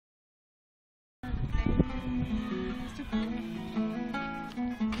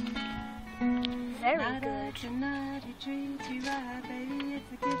Very Night good. after night he treats you right, baby, it's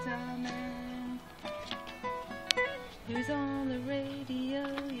the guitar man. Who's on the radio?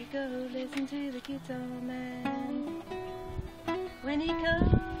 You go listen to the guitar man. When he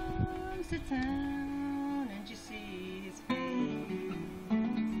comes to town and you see his face,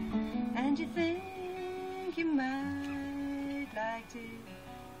 and you think you might like to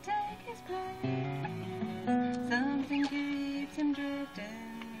take his place, something keeps him drifting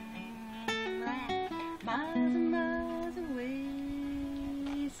miles and miles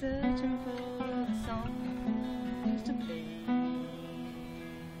away, searching for the songs to play.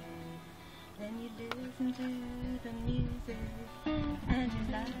 Then you listen to the music and you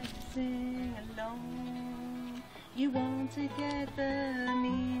like to sing along. You want to get the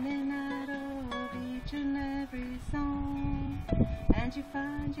meaning out of each and every song, and you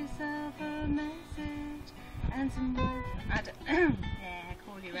find yourself a message and some words. Yeah,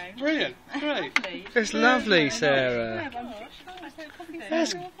 call your own. Brilliant, great. It's lovely, Sarah.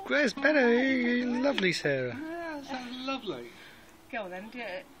 That's That's better. Lovely, Sarah. Yeah, that sounds lovely. Go on then, do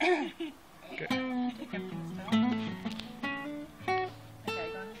it. Go. Okay, go on.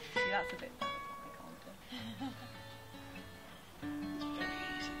 See, that's a bit better.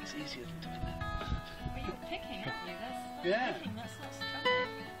 It's easier than doing that. But you're picking, aren't you? That's Yeah. picking, that's not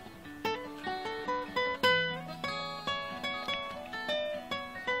strumming.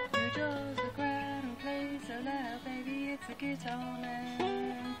 Who draws the crowd and plays so loud, baby, it's a guitar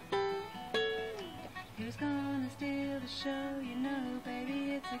man. Who's gonna steal the show, you know,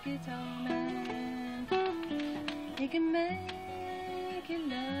 baby, it's a guitar man. He can make you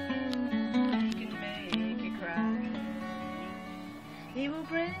love, he can make you cry. He will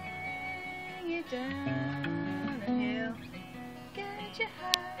bring you down and he'll get you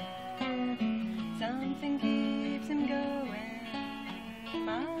high. Something keeps him going,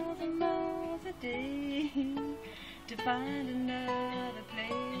 miles and miles a day, to find another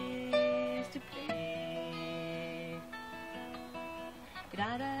place to play.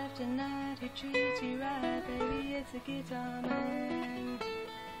 Night after night he treats you right, baby, it's a guitar man.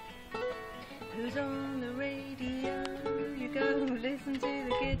 Who's on the radio? You go listen to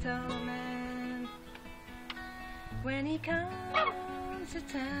the guitar man. When he comes to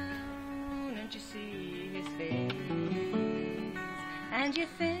town and you see his face, and you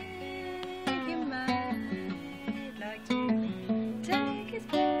think you might like to take his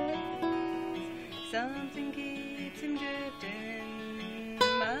place, something keeps him drifting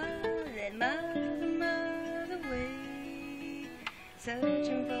miles and miles and miles away,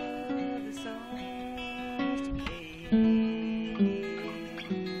 searching for the songs to play.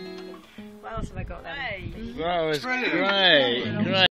 What else have I got then? That was Brilliant. great. Great.